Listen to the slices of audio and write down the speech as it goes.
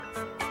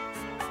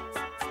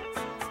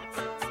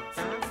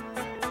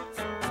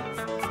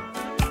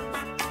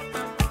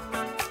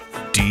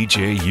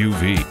DJ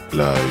UV.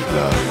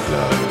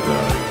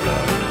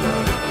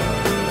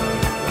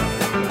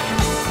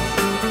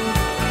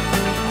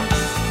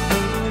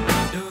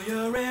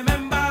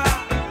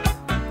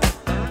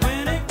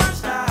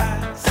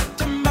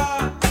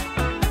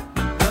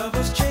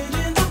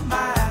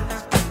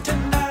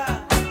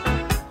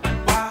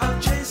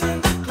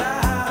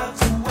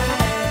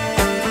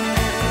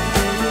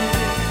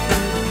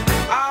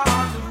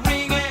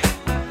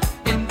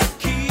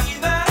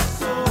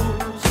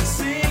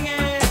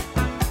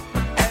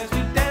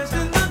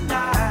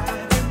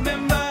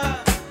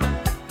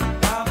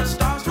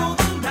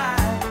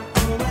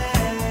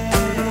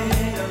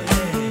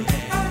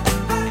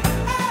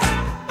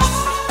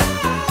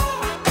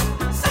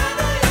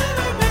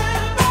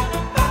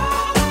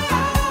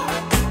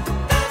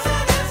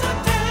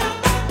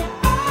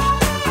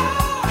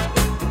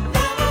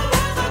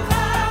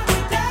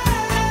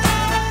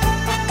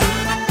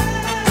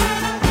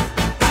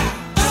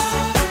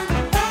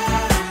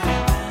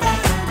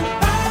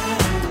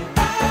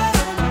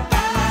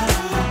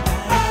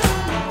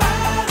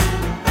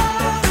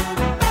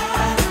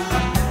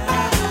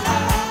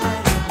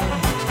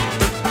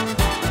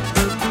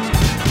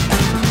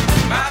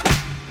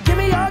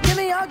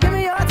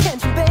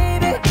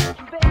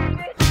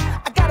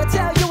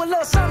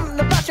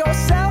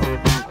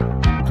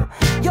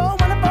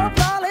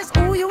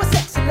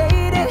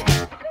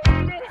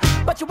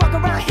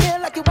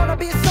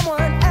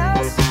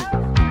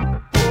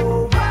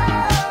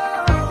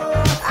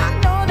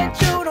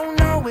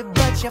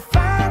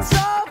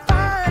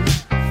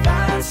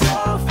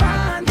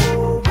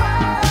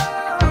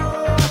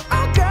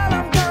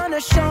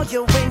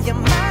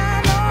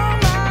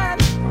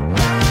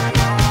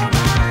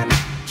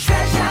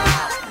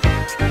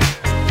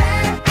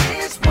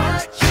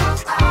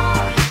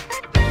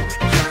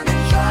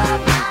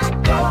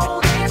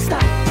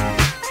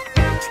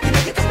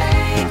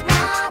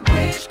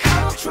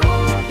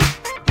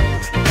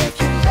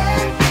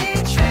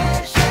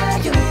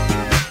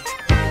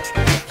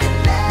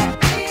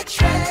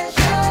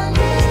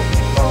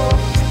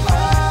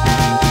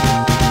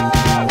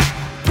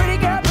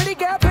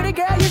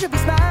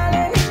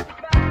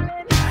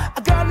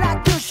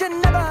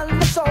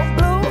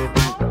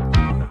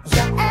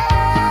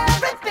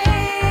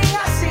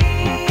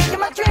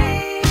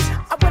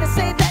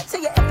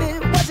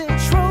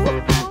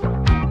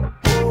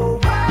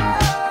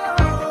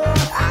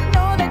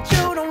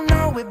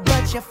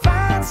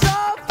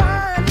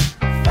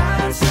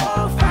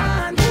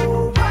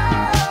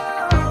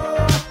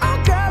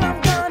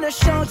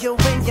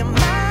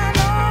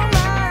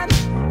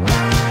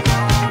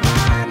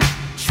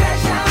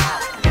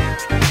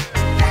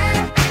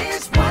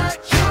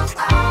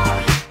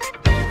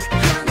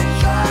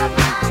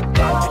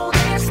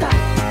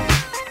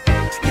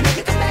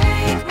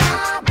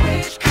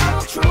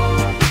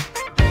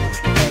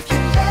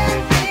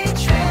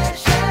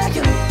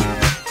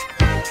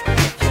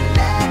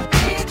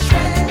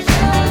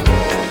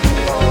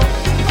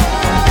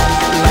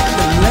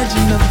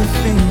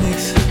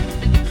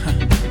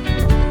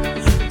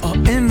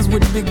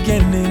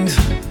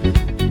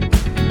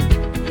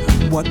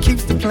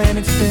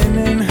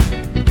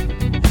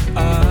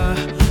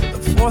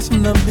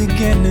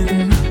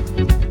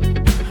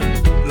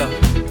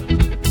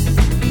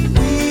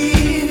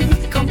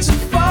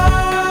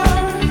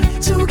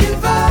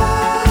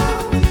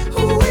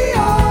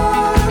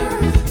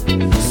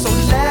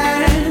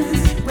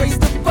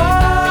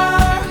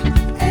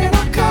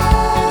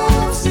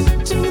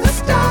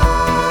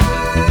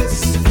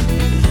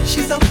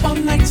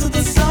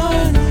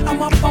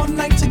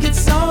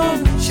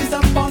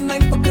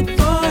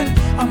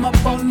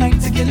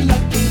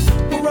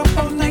 We're up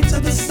all night to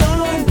the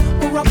sun.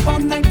 We're up all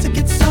night to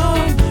get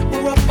some.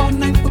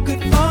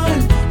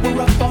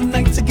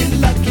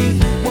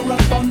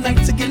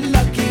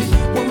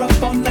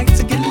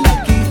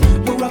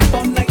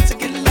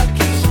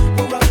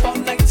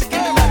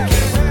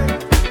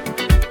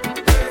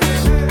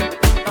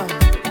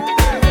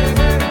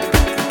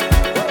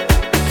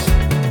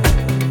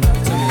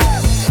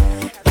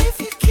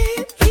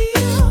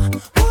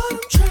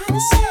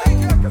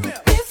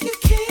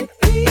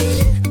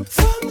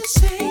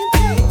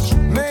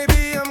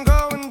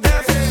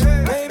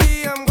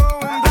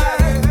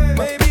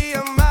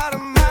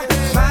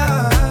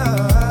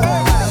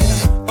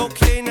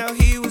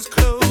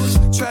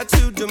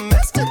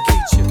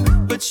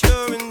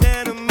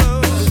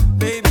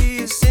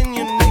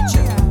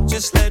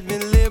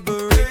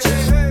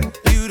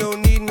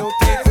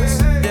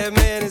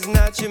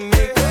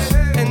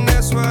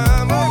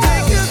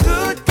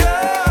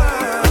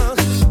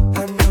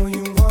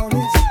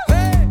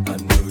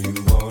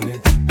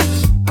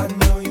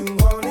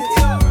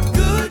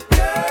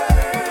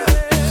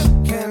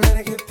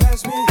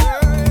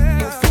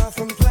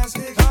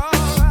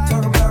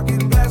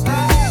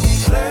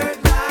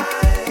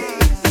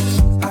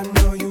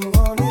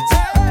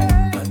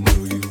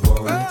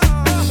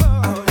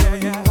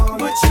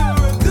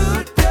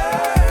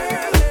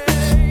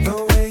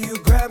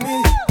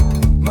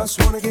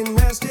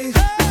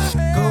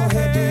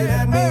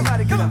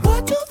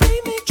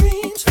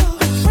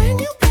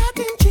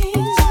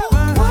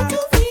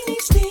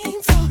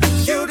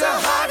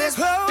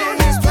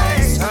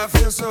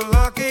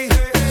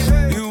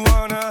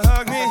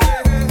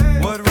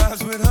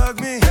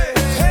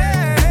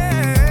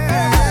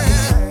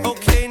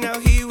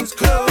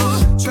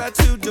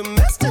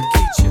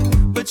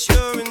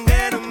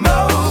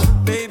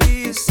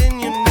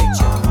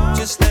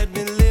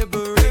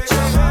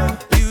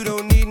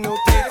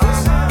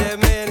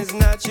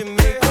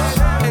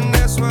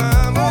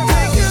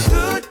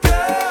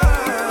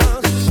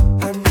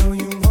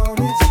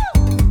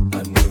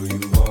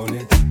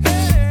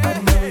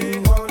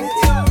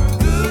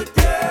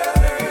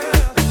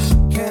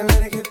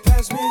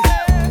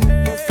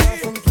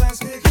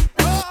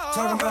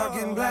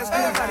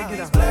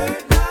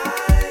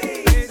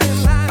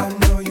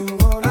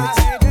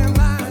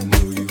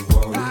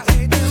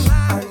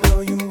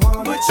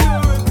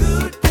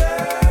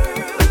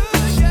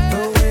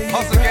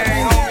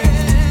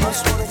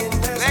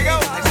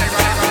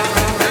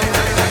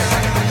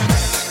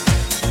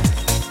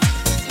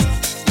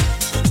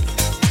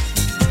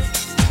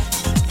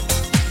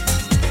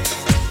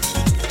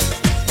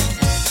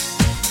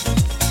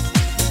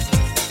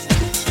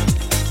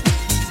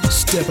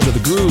 step into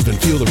the groove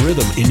and feel the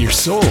rhythm in your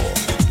soul.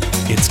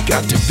 It's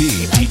got to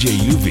be DJ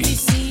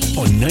UV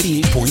on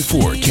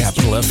 98.4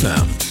 Capital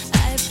FM.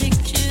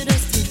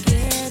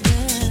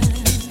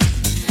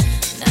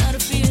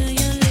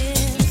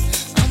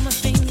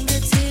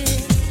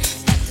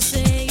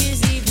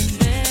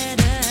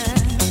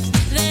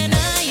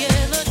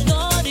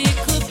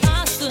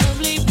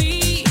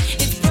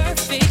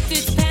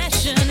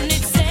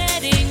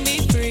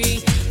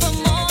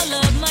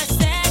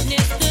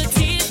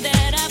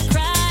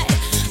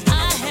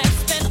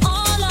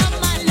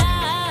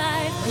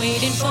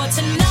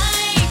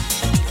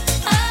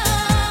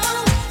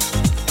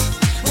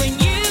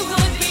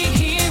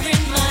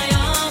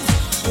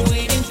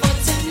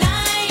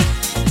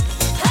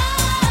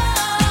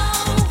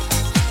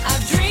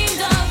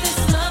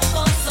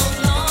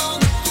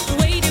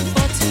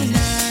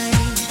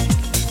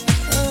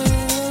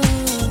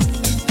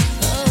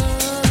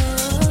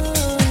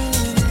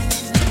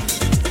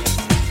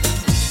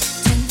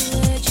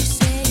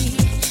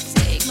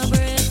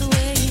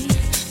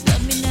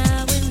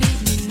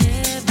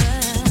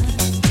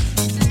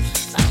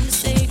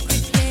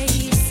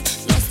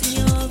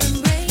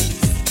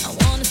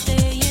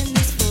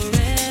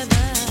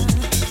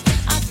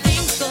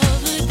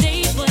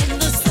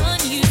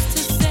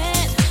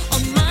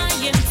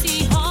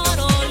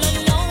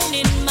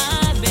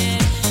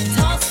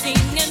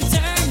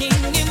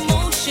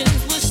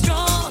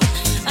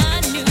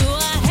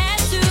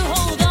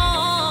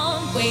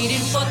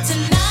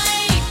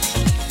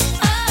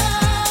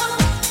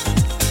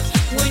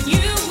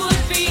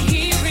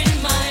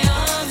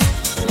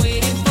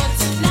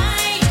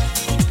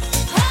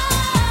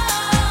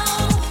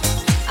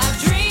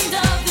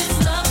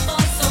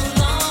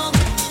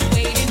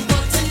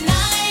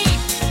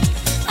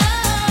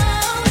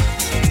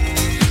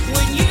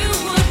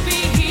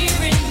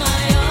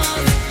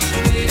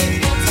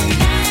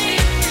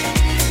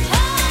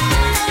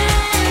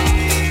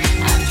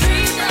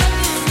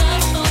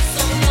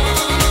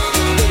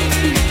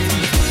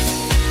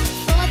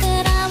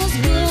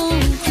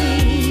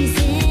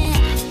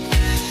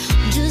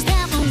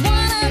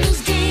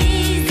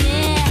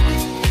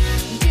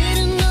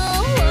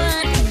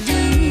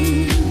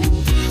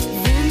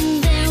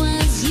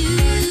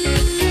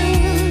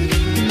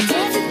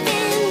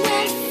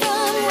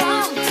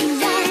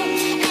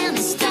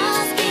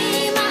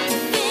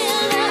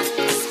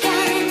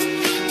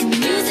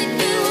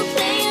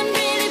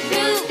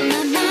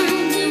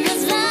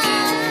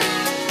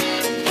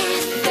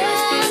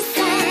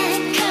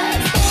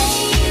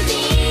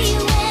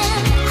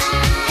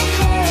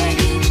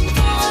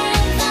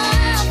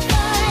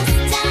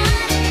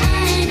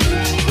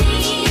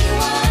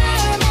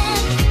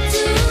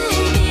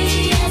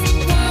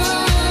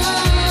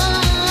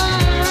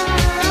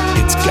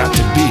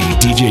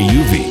 DJ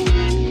UV.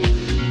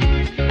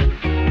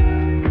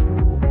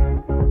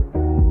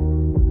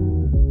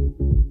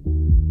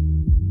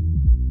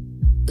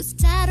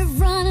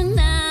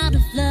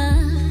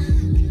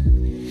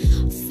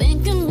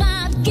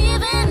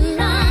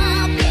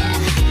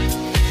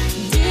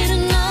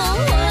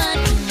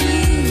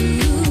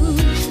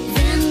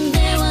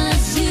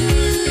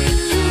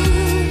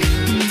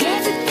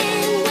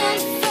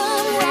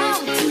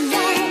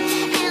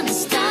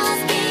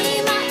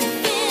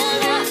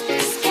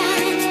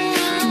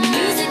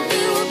 Music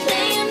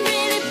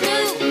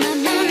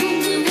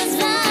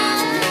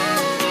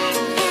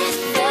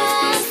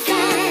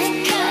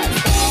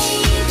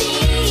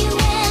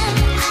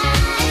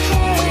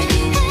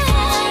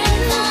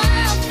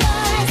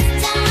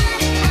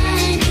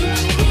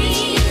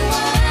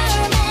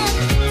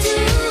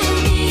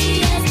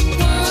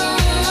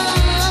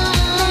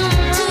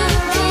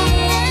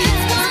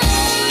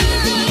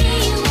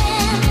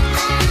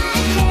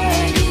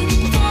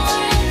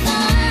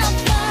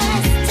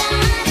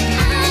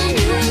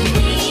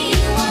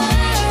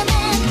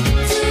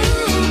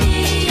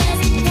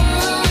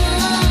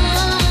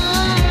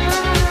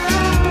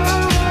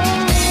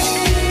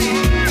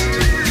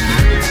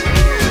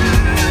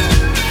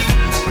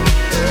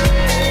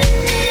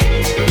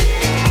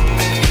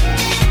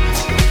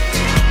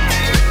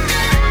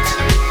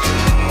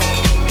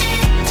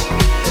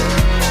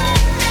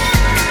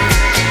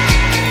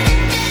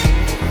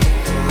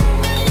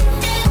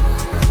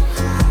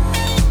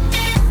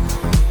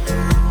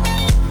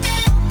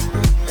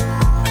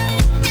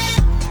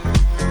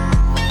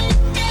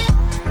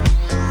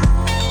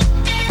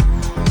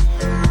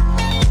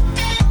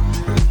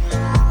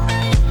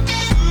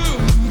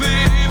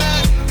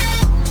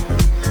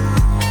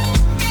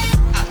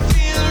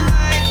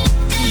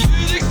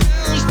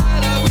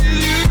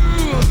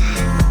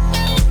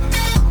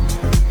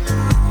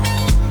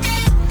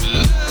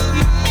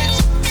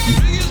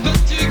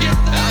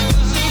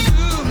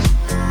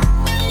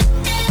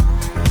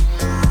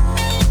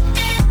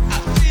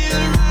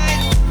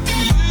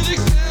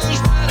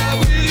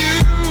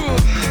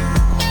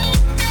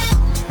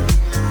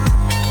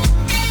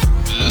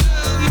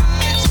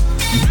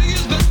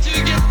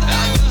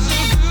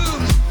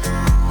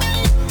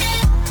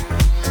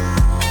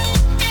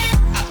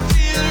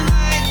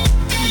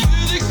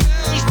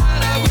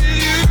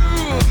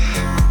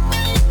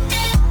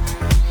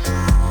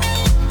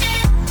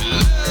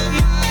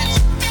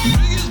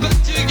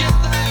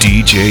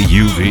DJ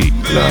UV.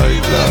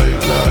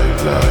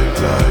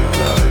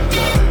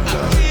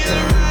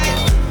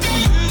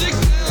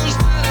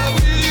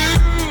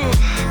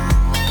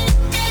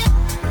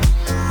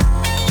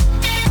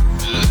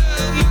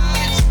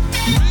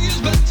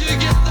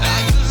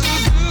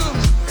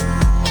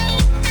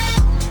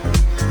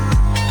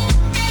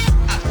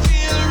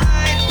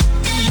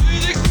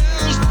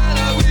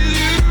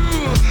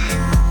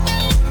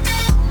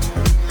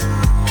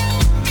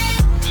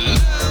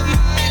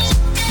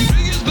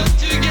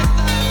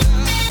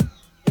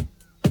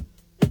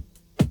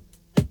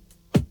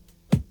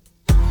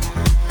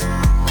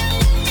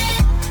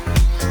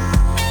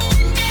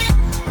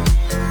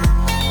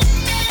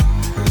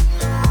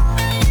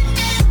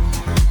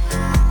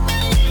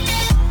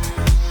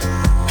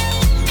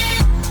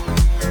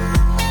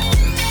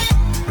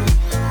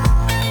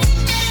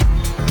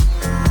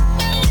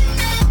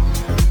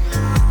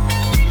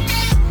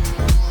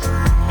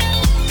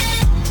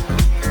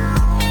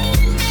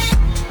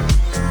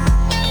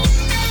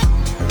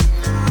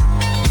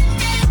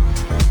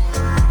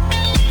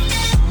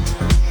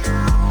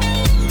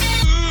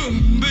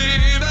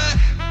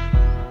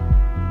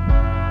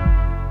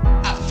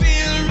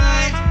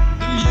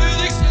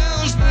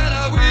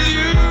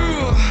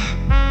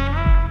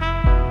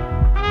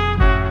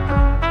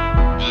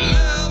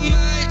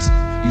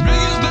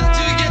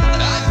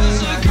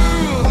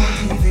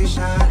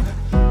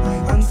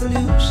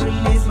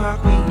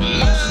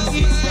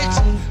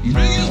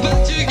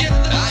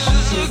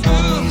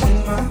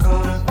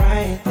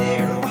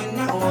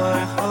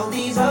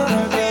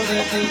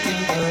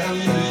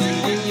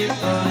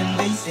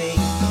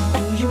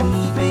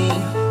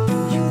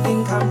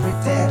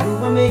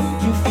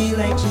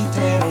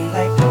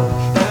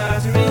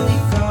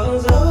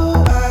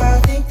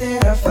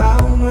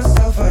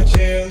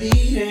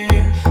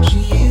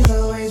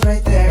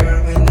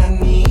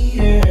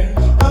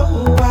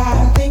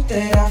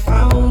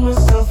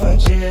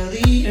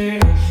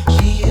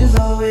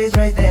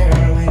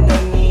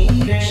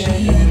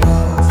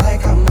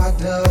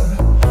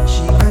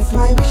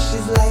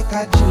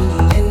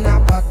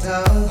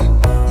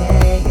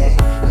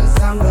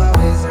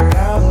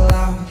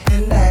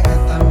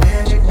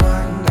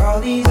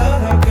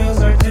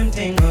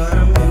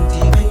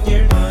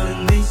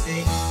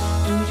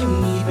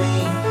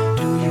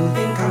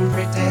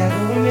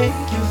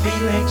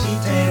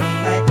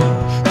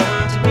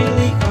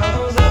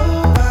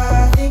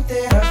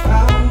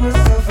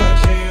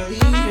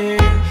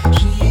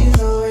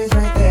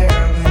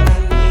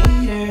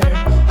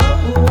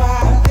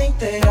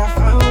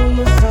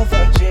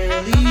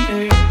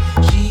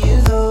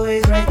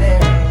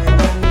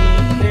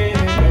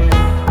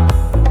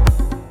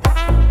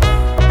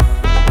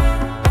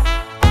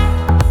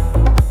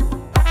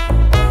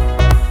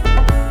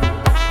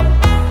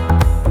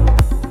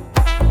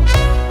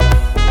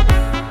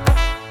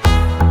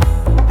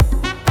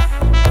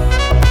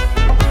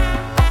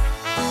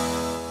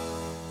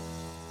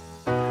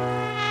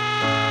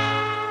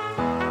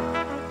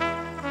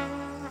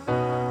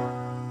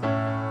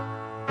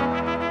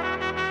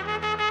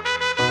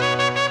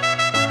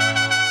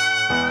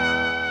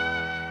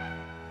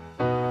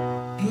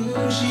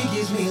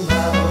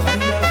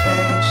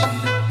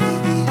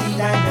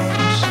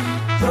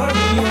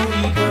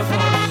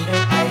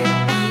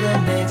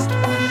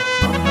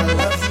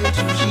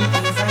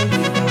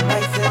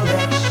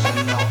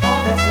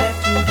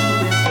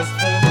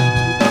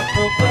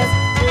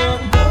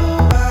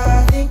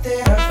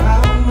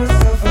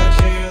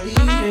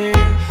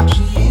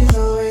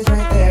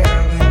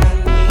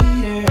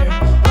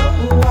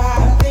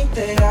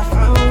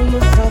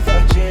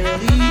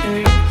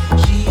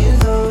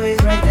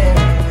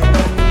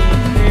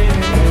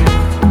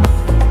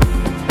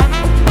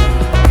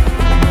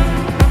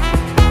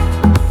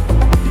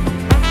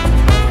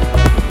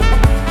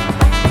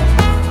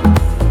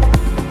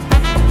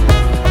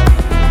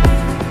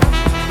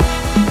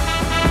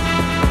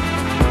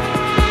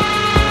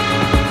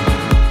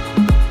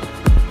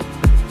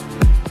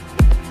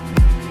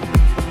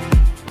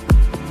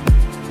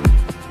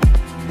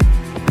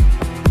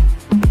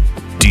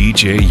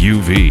 DJ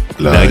UV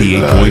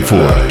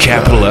 98.4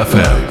 Capital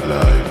FM.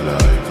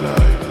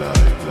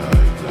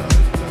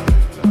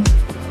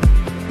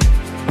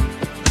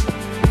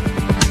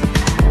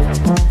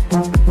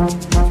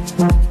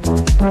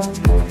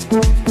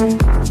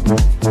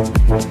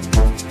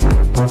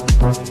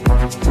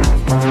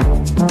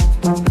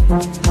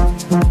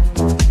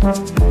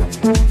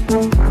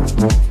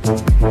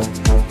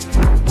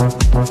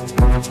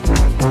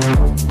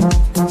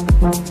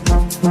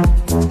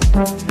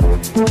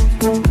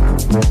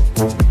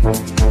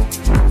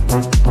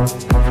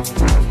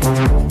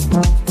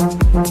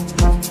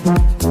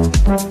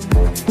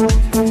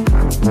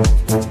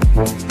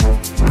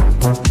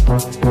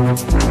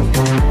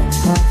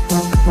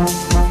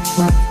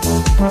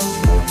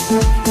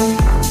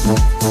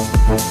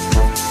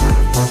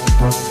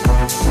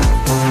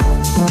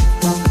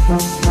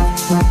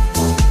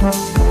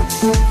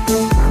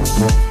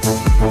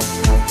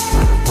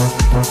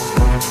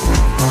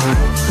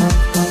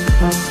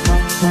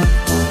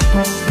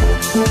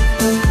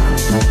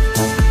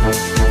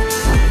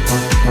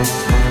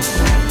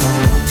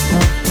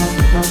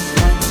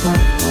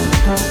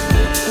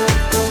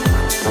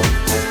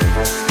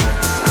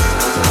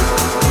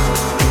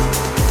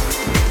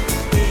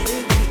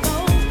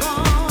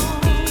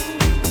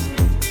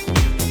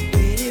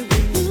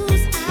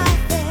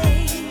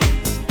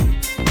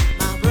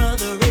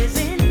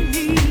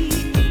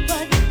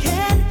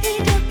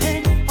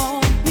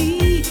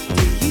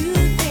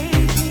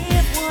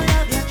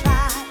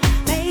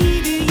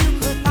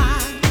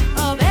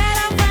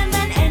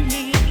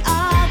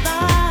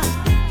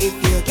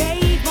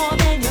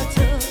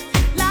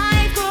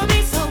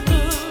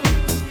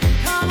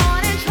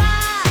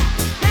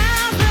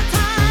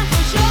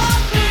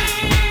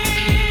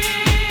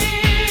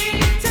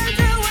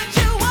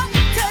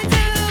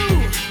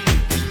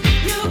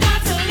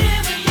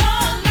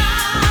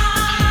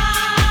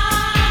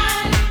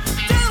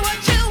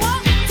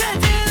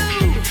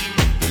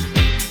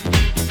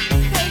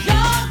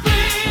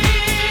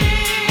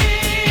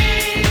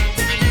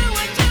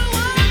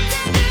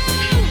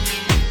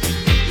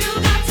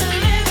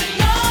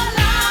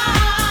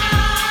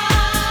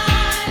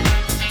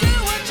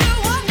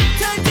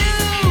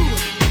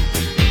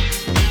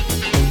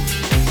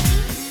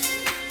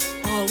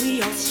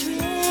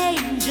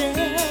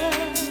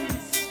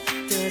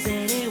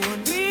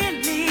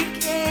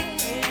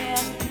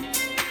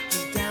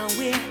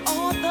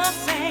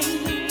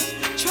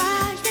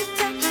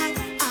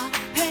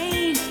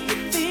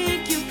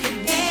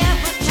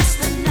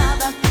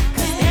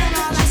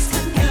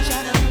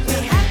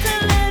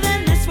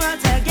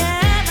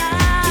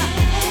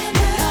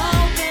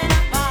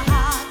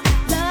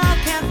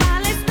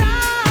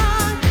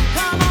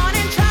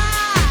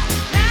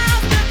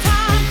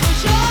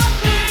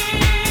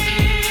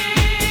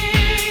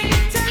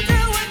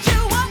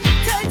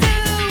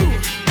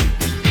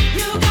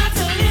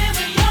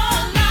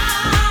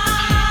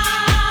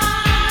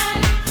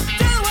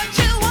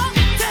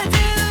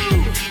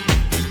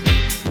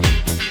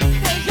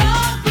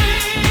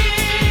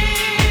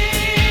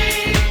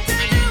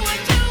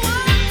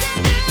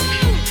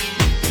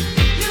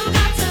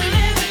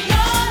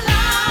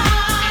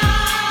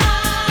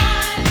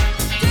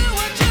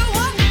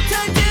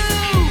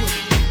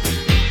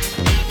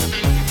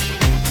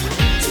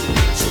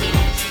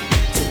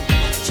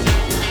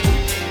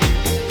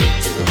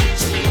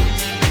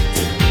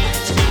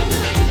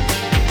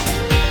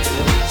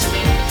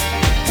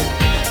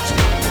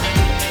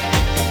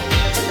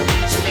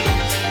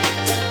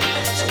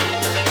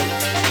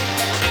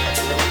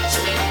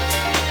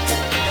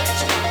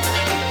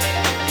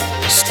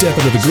 Step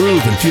into the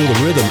groove and feel the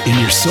rhythm in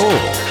your soul.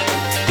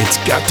 It's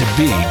got to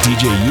be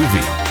DJ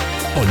UV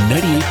on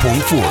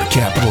 98.4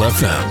 Capital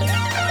FM.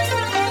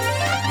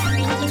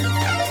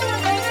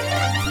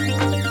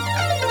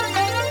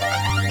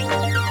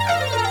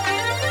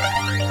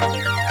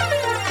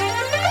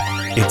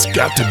 It's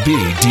got to be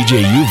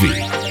DJ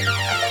UV.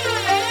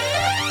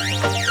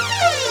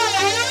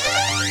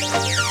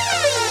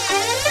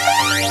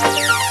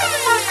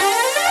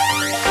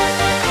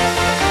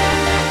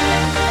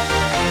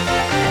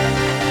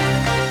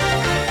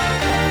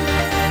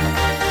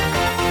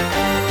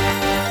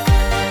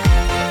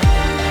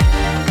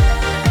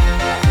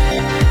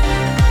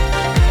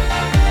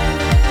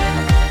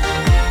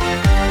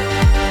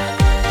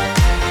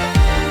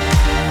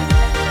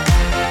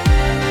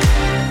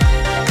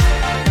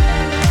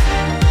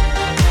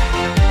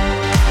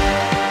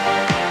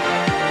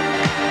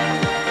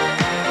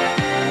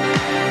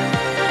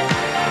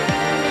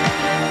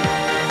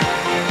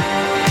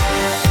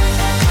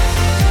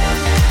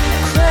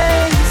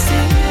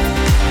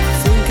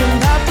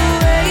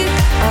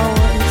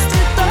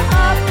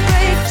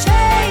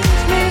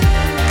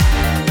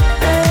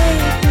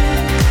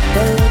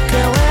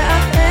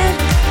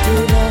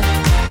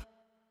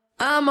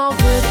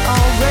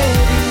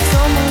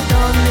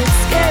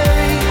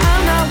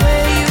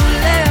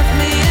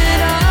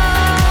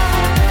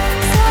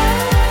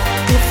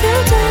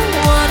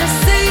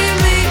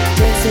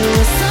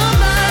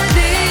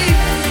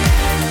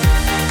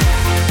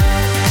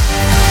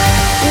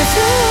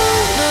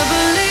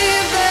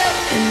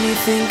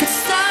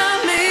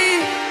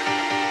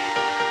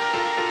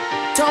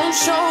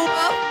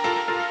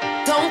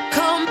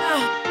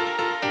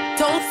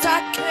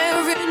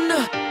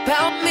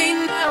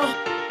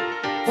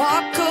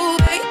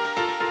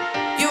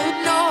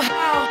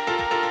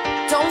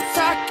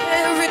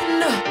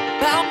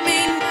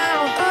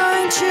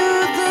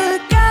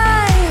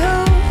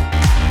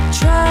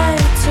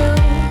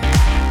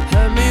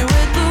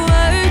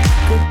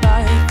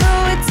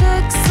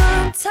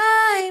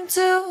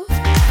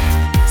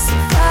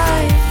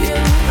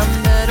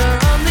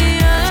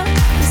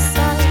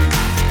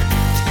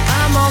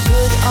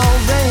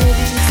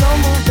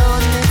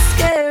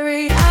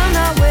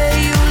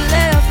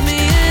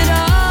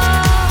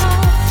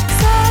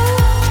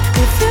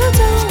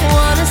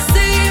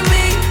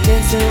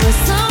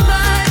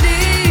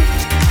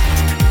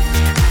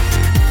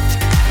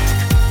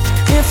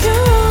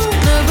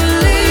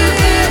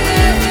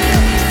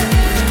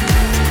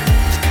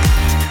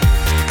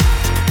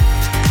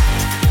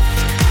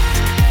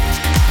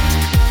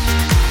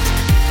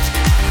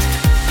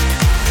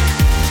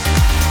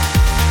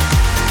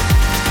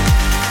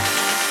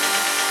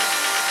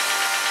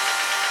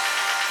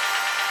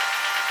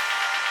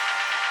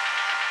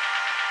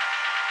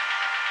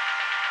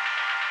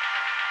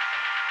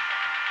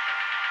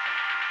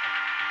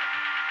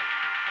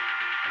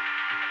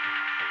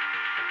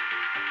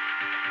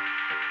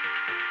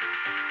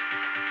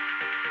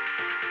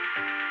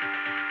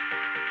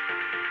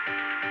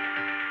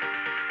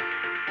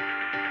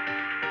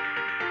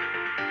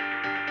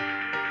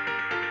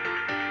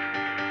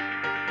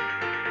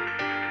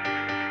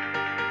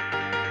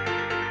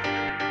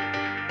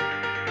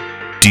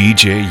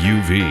 DJ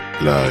UV.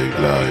 Live.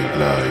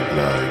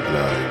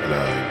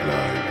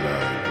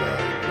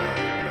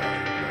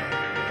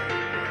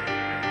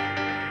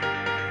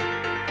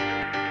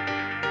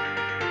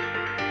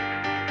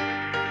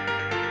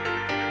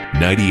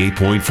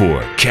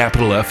 98.4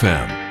 Capital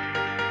FM.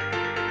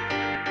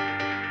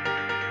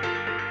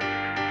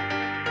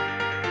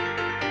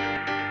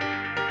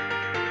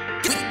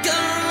 We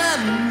can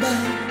remember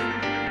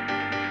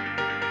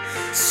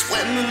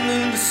swimming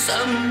in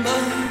December.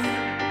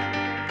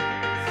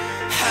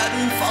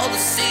 Heading for the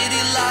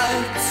city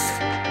lights.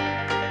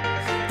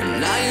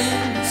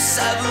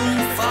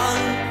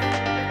 975.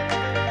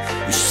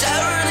 We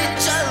sharing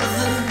each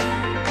other.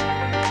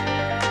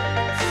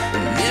 The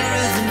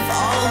mirrors and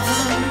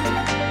father.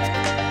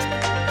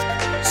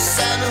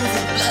 Scent of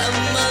the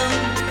lemon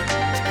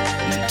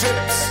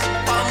drips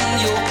from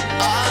your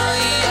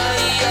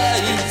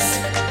eyes.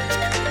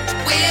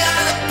 We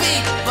are the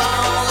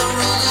people that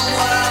rule the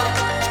world.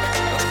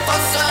 For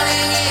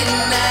sunning in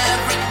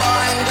every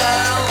boy and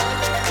girl.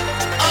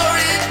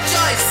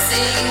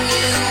 Rejoicing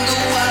in the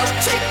world,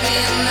 take me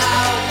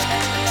now.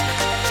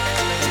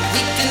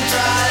 We can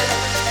try,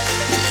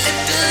 live an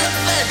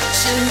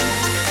adventure.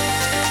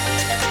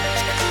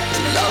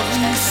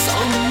 Loving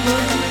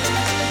summer,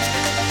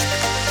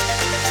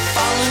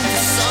 following the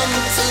sun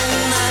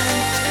tonight.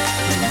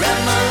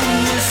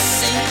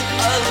 Reminiscing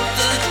of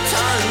the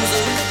times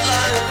of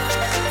life.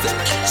 For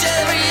each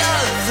every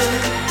other,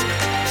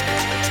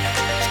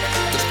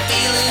 the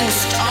feeling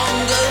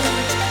stronger.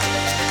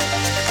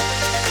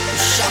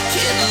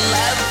 Shocking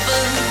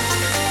 11,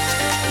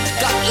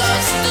 got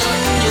lost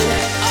in your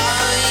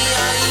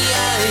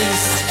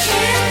eyes. I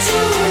can't do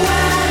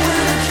well when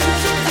I keep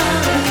you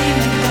calling me,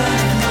 but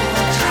I'm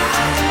gonna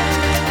try.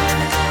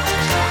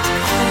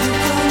 Are you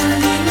gonna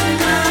leave me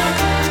now?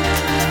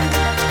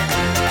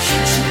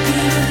 Can't you be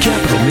the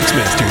Capital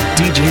Mixmaster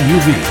DJ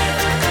UV.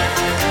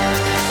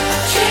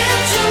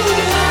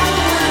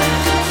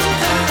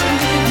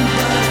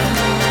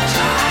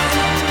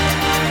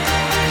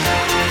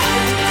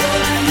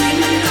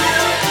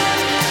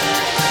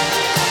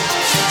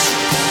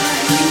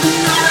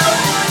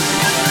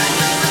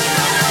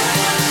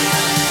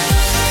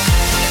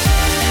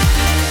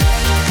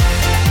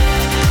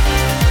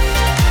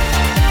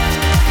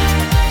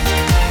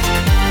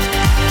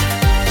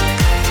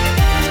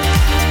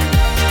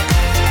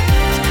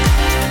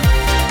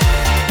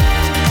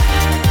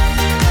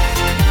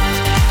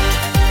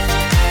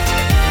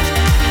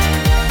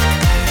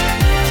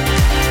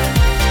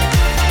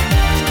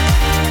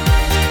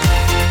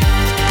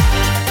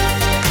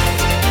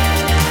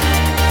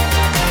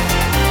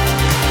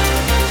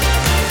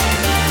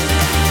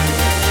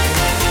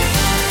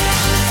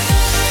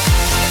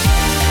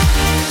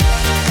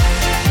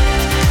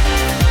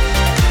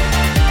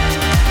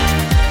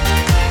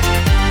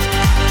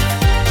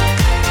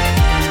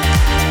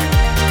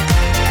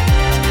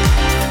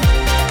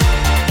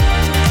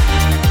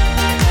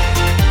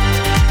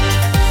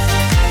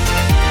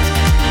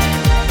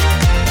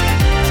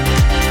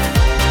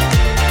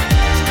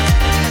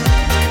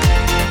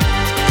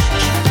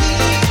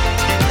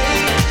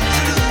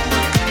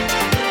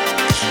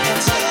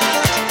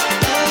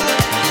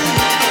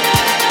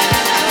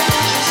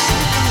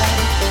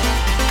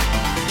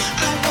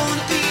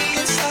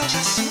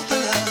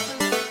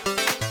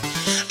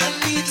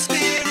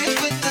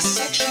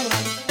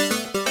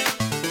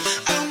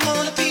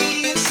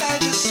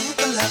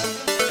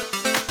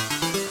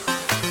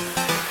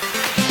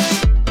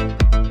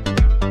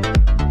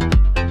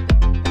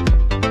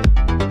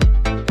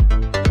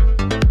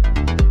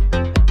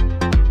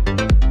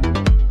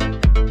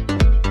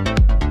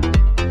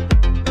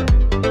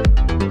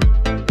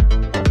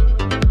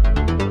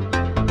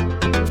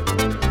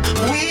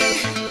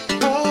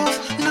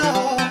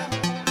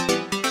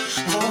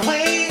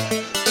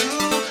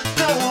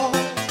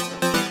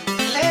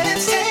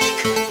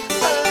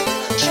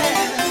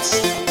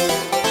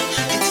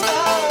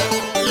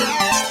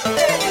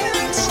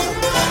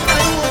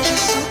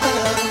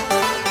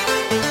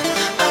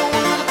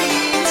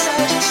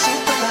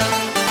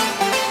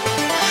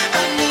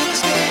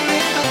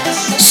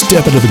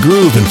 step into the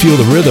groove and feel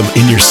the rhythm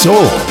in your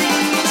soul.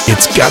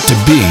 It's got to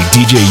be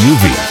DJ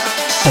UV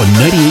on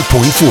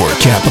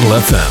 98.4 Capital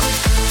FM.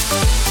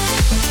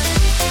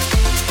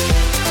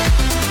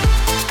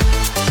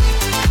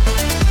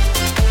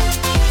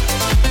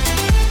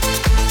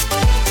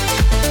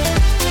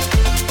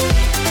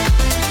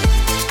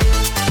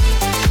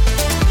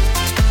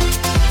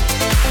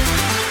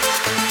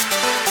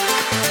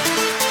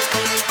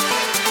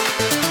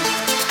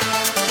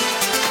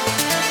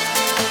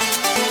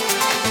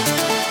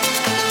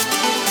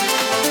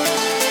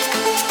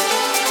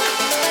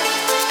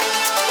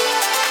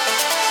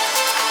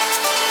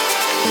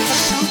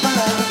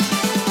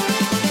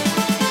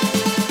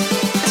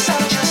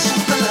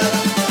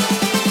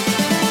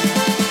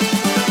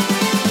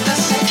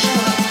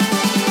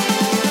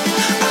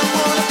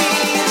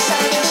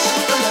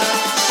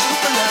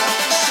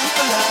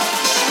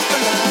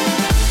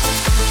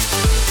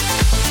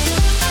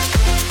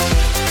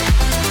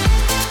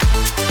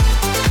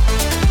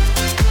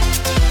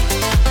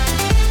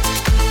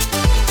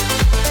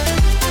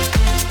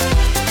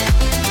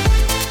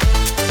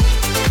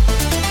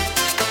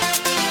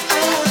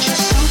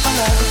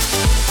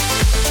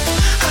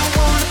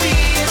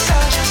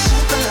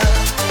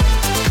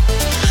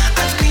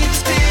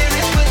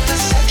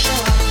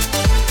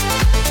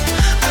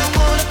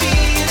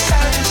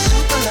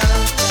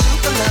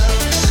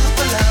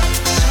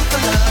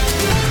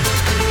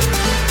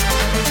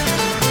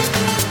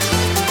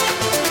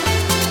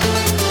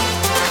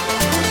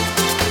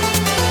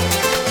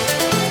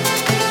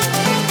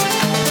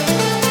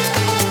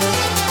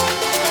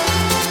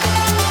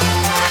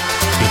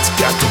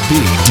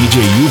 DJ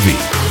UV.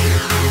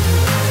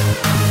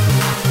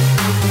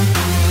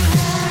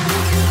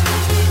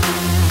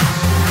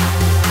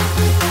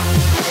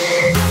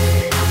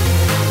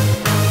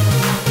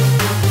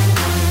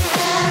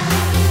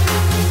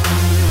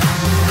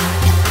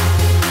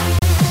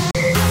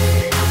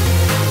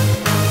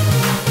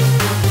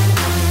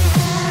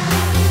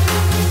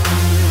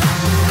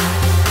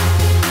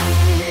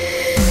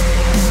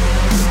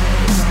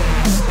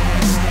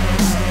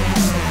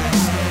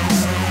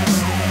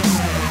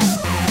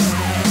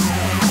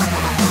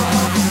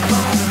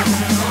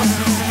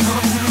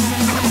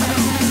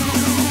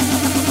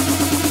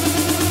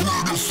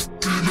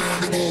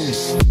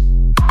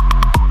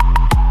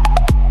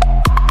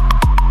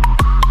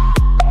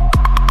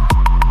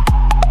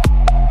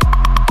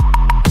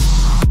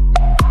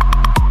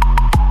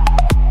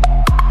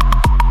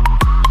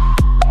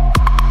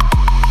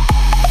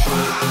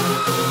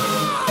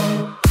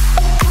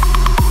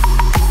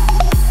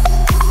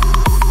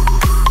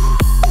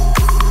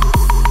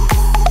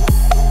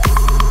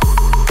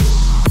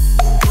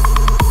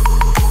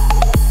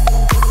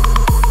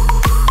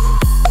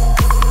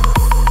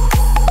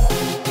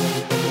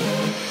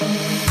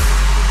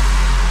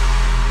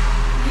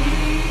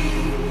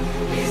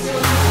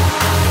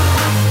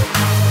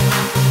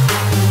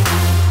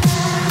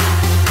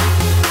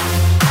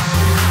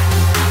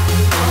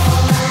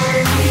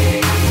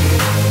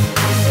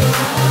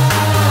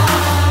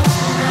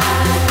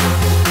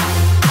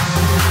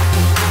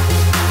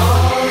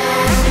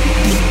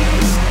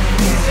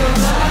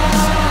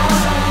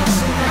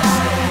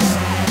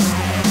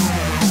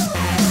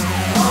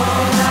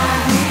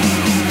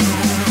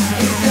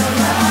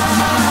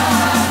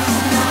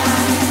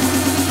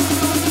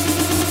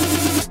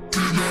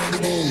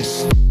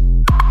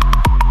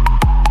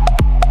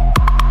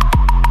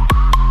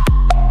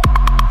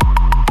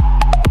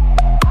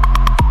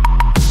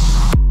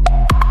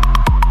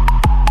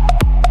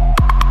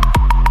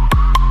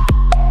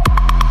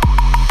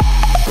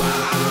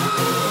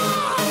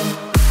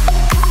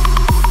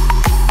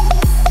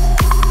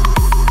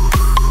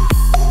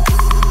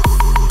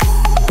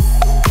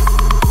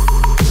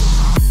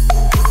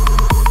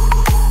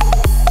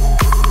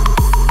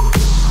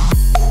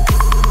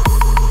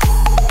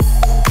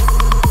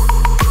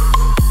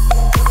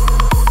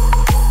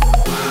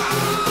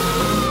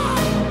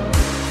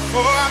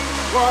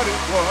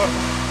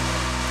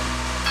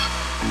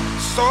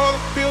 Saw the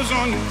pills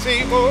on the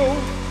table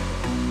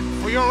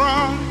for your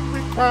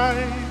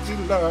unrequited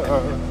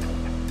love.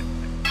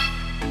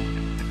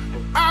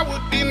 I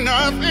would be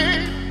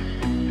nothing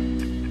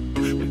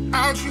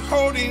without you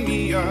holding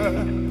me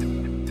up.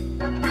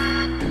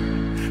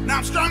 Now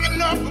I'm strong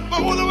enough for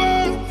both of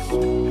us,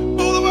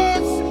 both of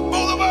us,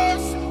 both of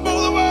us,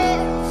 both of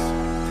us.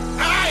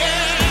 I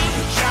am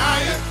a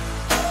giant.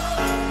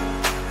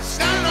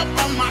 Stand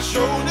up on my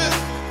shoulders.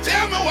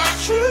 Tell me what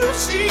you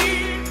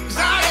see. 'Cause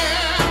I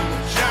am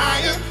a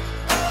giant.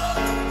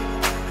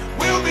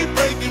 We'll be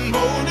breaking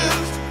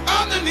boulders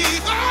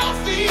underneath our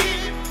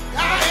feet. I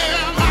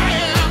am, I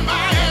am,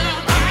 I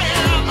am, I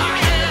am, I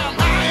am,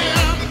 I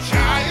am a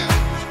giant.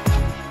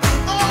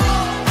 Oh,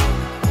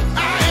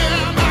 I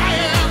am, I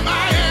am,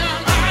 I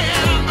am, I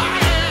am, I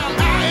am,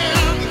 I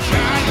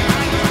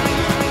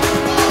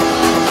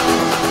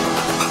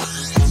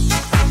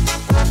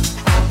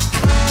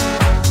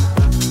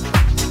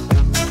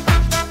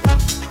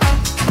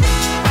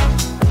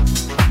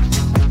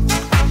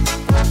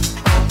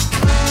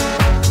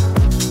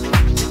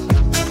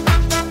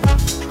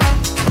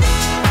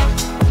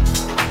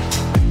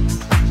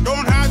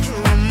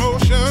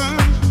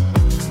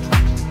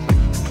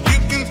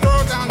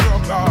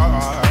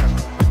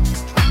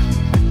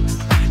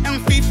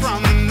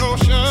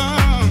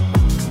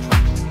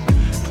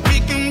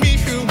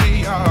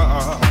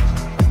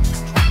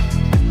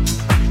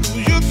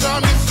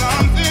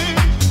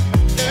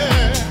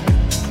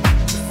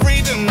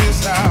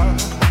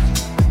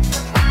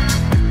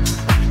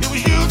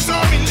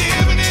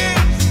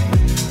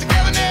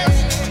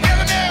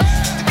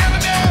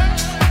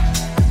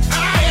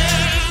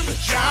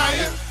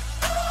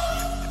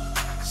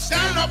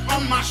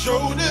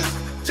shoulders.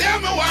 Tell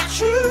me what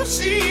you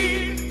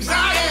see. 'Cause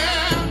I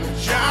am a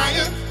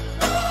giant.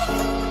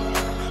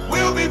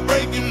 We'll be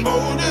breaking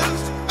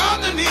borders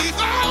underneath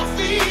our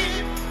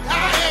feet.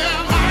 I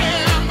am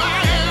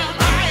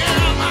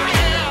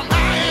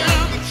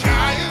a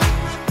giant.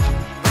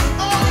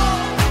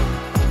 Oh,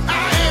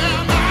 I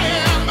am a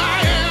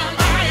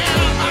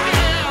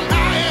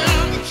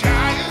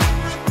giant.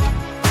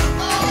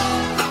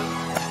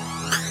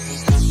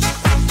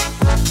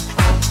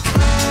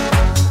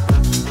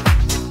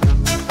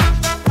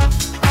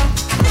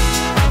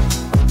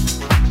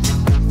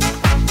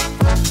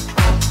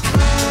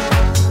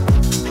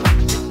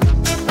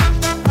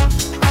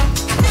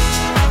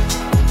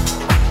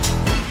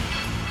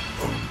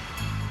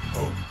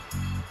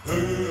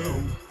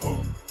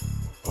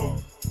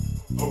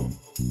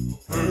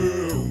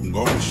 I'm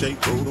gonna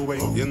shake, roll the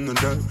weight in the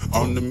dirt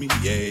under me,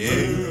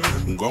 yeah.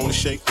 I'm gonna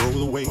shake, roll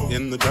the weight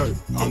in the dirt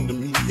under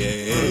me,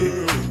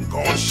 yeah. I'm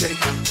gonna shake,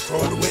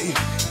 roll the weight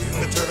in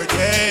the dirt,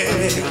 yeah.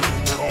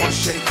 I'm gonna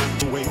shake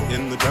the weight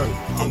in the dirt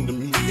under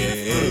me,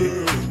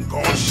 yeah. I'm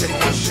gonna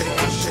shake, shake,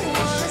 shake,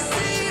 shake.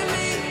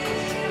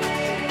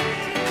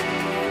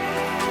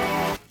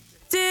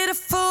 Did a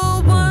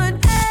full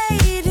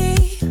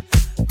 180,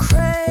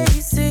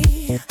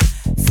 crazy,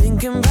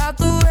 thinking about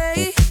the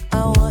way I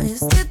was.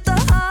 Did the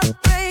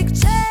heartbreak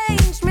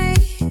change me?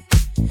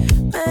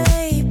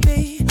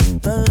 Maybe,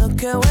 but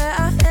look at where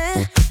I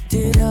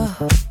ended up.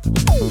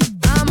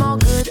 I'm all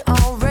good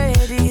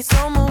already,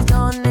 so moved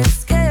on, it's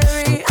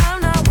scary. I'm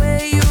not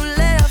where you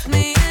left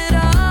me at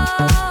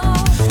all.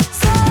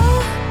 So,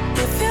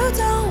 if you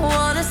don't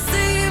wanna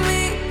see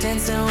me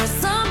dancing with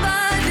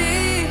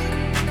somebody,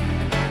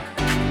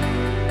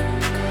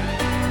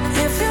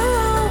 if you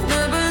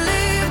wanna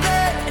believe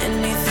that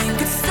anything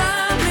could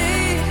stop me,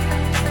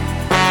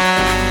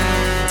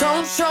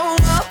 don't show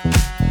up,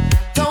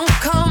 don't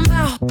come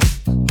out,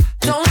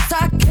 don't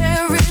start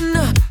caring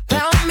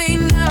about me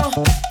now.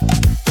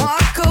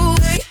 Walk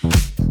away,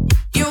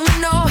 you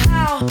know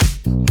how.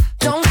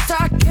 Don't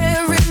start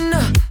caring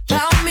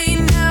about me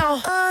now.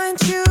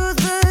 Aren't you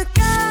the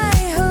guy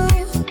who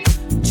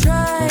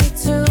tried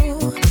to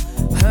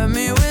hurt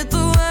me with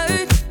the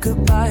word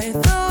goodbye?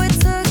 Though it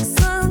took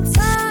some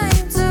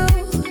time to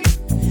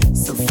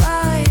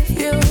survive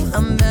you,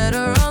 I'm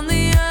better on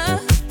the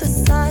other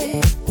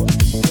side.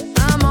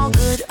 I'm all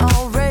good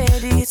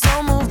already, so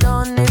moved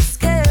on, it's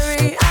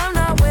scary. I'm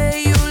not where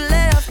you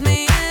left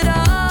me at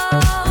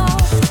all.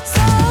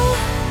 So,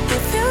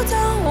 if you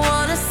don't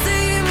wanna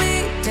see me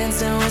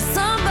dancing with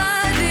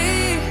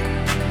somebody,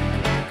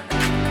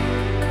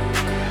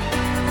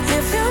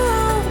 if you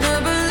wanna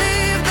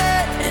believe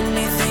that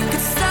anything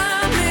could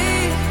stop me,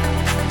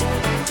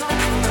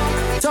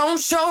 don't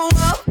show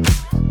up,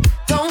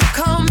 don't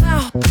come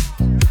out,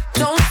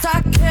 don't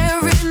start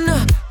caring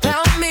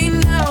about me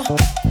now.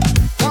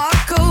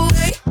 Walk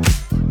away,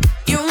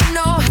 you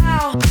know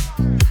how.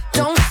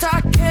 Don't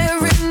start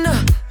caring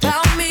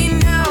about me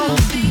now.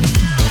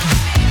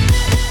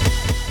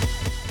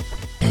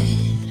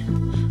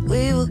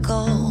 We were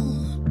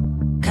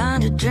gold,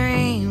 kind of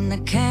dream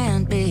that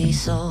can't be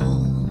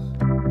sold.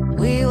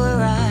 We were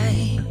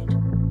right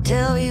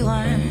till we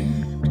weren't.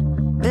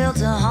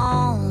 Built a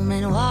home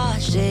and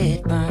watched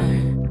it burn.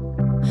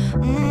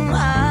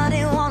 I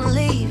didn't wanna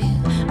leave you,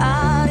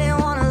 I didn't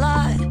wanna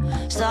lie.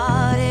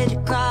 Started to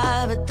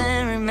cry, but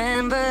then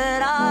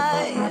remembered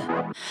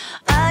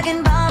I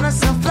can buy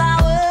myself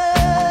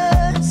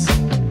flowers,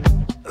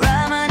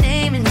 write my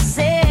name in the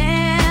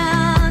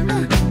sand,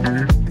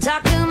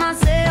 talk to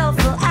myself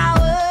for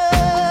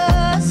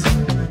hours,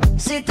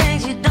 see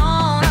things you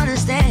don't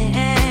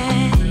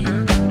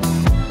understand.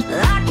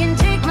 I can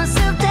take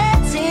myself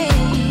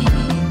dancing,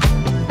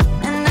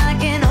 and I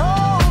can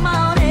hold my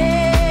own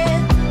head.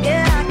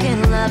 Yeah, I can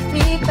love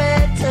me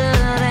better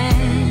than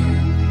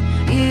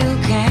you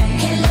can.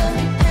 Can love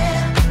me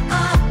better,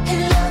 I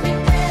can love me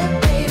better,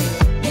 baby.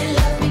 Can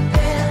love me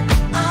better,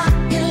 I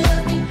can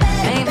love me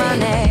better. Paint my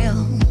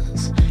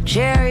nails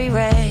cherry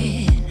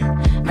red,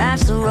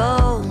 match the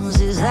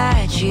roses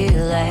that you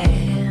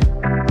laid.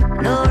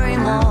 No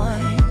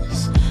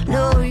remorse,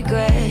 no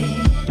regret.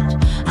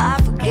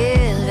 I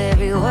forgive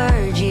every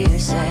word you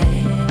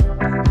say.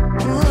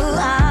 Ooh,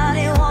 I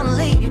didn't wanna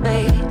leave you,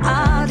 baby.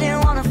 I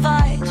didn't wanna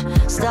fight.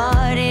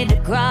 Started to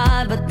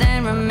cry, but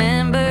then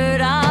remembered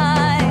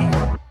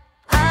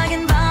I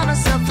can buy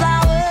myself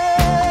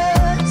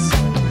flowers,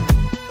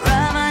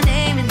 write my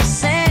name in the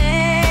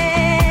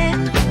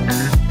sand,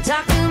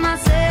 talk to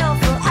myself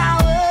for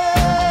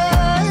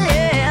hours.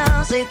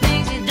 Yeah, say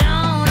things you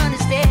don't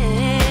understand.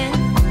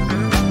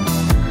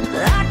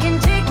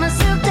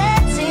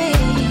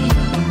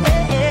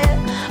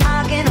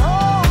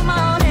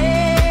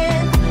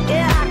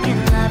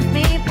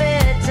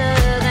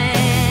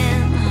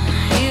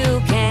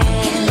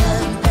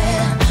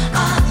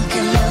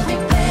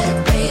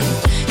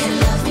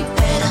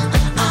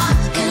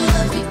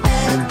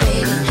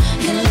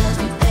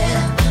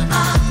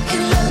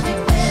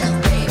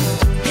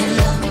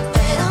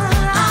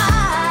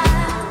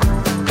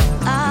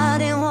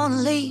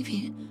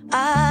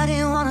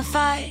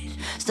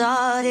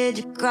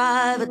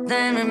 cry, but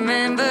then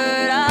remember